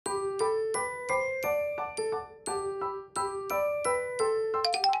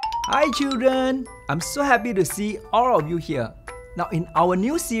Hi children! I'm so happy to see all of you here. Now in our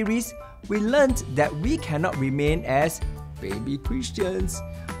new series, we learned that we cannot remain as baby Christians.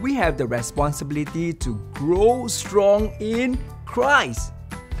 We have the responsibility to grow strong in Christ.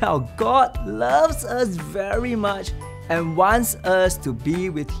 Now God loves us very much and wants us to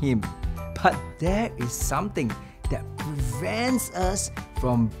be with Him. But there is something that prevents us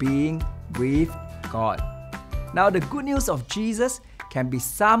from being with God. Now the good news of Jesus can be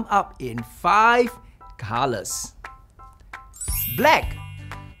summed up in 5 colors. Black.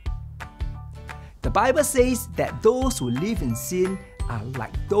 The Bible says that those who live in sin are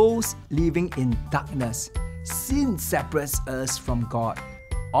like those living in darkness. Sin separates us from God.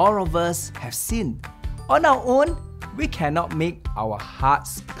 All of us have sinned. On our own, we cannot make our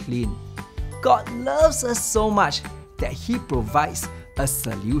hearts clean. God loves us so much that He provides a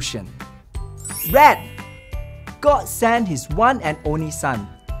solution. Red. God sent His one and only Son.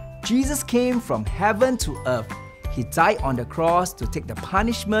 Jesus came from heaven to earth. He died on the cross to take the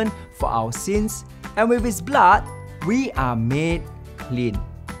punishment for our sins, and with His blood, we are made clean.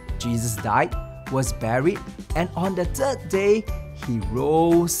 Jesus died, was buried, and on the 3rd day, He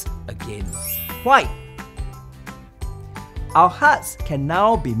rose again. White. Our hearts can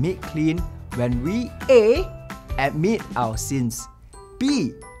now be made clean when we A. Admit our sins,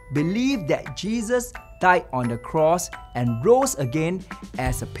 B. Believe that Jesus died on the cross and rose again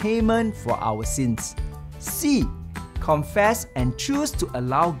as a payment for our sins, C. Confess and choose to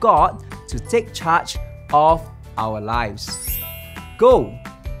allow God to take charge of our lives. Go!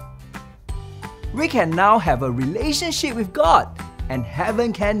 We can now have a relationship with God, and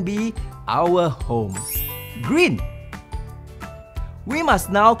heaven can be our home. Green. We must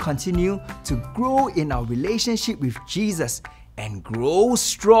now continue to grow in our relationship with Jesus and grow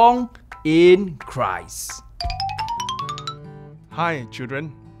strong in Christ. Hi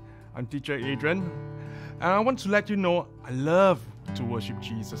children, I'm teacher Adrian, and I want to let you know I love to worship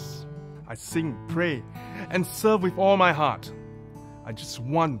Jesus. I sing, pray, and serve with all my heart. I just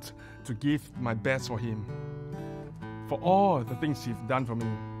want to give my best for Him, for all the things He's done for me.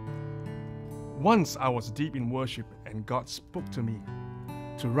 Once I was deep in worship and God spoke to me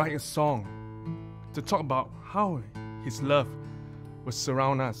to write a song, to talk about how His love will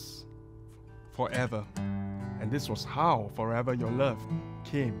surround us forever. And this was how Forever Your Love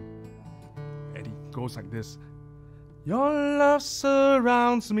came. And it goes like this. Your love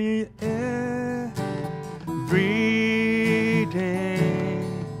surrounds me every day.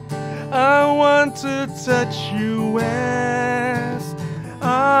 I want to touch you as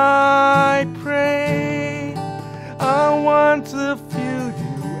I pray. I want to feel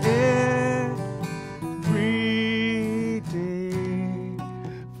you every day.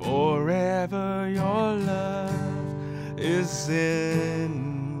 Forever your love is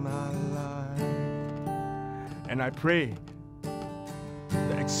in my life. And I pray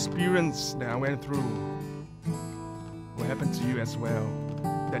the experience that I went through will happen to you as well.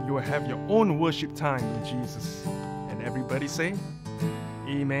 That you will have your own worship time with Jesus. And everybody say,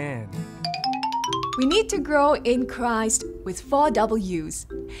 Amen. We need to grow in Christ with 4 W's.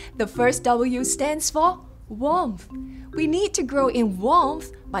 The first W stands for warmth. We need to grow in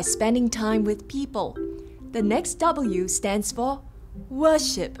warmth by spending time with people. The next W stands for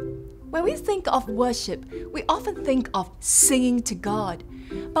worship. When we think of worship, we often think of singing to God.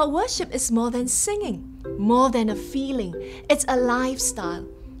 But worship is more than singing, more than a feeling. It's a lifestyle.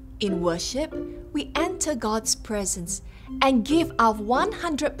 In worship, we enter God's presence and give our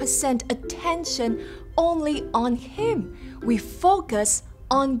 100% attention only on Him. We focus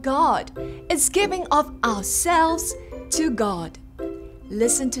on God. It's giving of ourselves to God.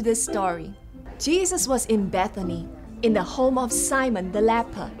 Listen to this story. Jesus was in Bethany, in the home of Simon the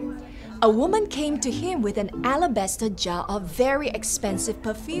leper. A woman came to Him with an alabaster jar of very expensive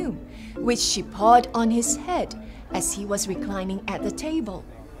perfume, which she poured on His head as He was reclining at the table.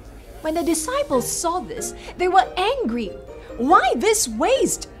 When the disciples saw this, they were angry. "Why this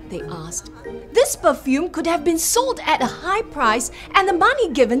waste?" they asked. "This perfume could have been sold at a high price and the money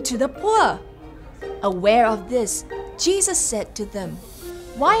given to the poor." Aware of this, Jesus said to them,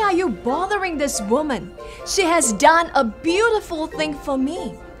 "Why are you bothering this woman? She has done a beautiful thing for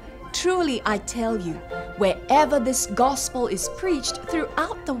me. Truly, I tell you, wherever this gospel is preached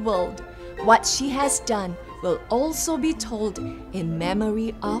throughout the world, what she has done will also be told in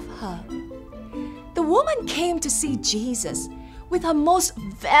memory of her." The woman came to see Jesus with her most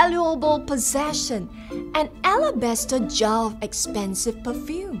valuable possession, an alabaster jar of expensive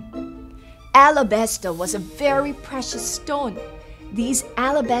perfume. Alabaster was a very precious stone. These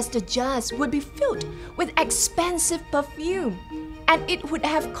alabaster jars would be filled with expensive perfume, and it would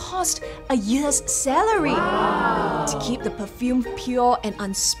have cost a year's salary. To keep the perfume pure and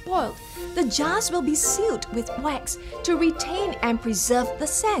unspoiled, the jars will be sealed with wax to retain and preserve the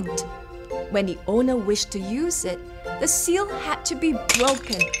scent. When the owner wished to use it, the seal had to be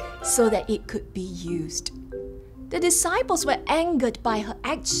broken so that it could be used. The disciples were angered by her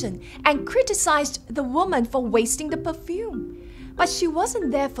action and criticized the woman for wasting the perfume. But she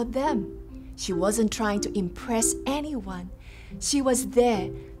wasn't there for them. She wasn't trying to impress anyone. She was there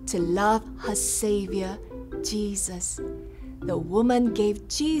to love her Savior, Jesus. The woman gave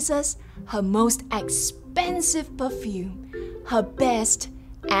Jesus her most expensive perfume, her best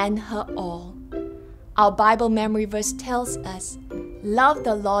and her all. Our Bible memory verse tells us, "Love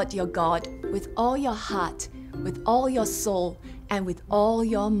the Lord your God with all your heart, with all your soul, and with all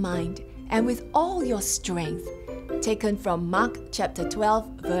your mind, and with all your strength." Taken from Mark chapter 12,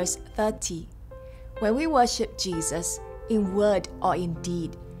 verse 30. When we worship Jesus, in word or in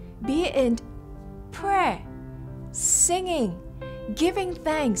deed, be it in prayer, singing, giving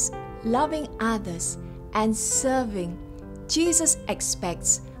thanks, loving others, and serving, Jesus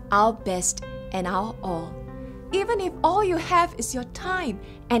expects our best and our all. Even if all you have is your time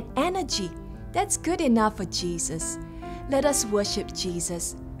and energy, that's good enough for Jesus. Let us worship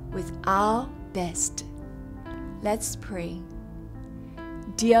Jesus with our best. Let's pray.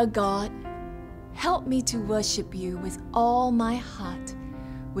 Dear God, help me to worship you with all my heart,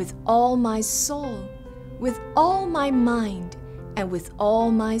 with all my soul, with all my mind, and with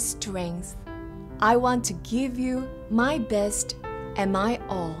all my strength. I want to give you my best and my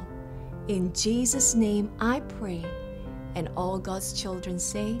all. In Jesus' name I pray. And all God's children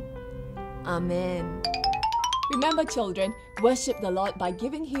say, Amen. Remember, children, worship the Lord by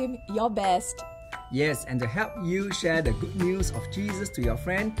giving Him your best. Yes, and to help you share the good news of Jesus to your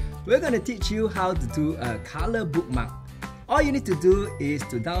friend, we're going to teach you how to do a color bookmark. All you need to do is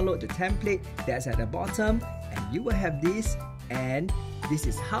to download the template that's at the bottom, and you will have this, and this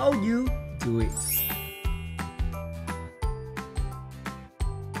is how you do it.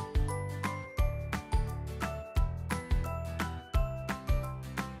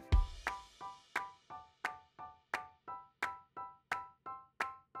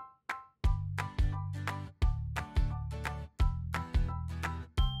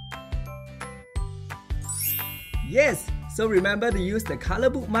 Yes, so remember to use the color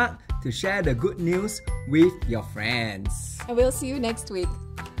bookmark to share the good news with your friends. And we'll see you next week.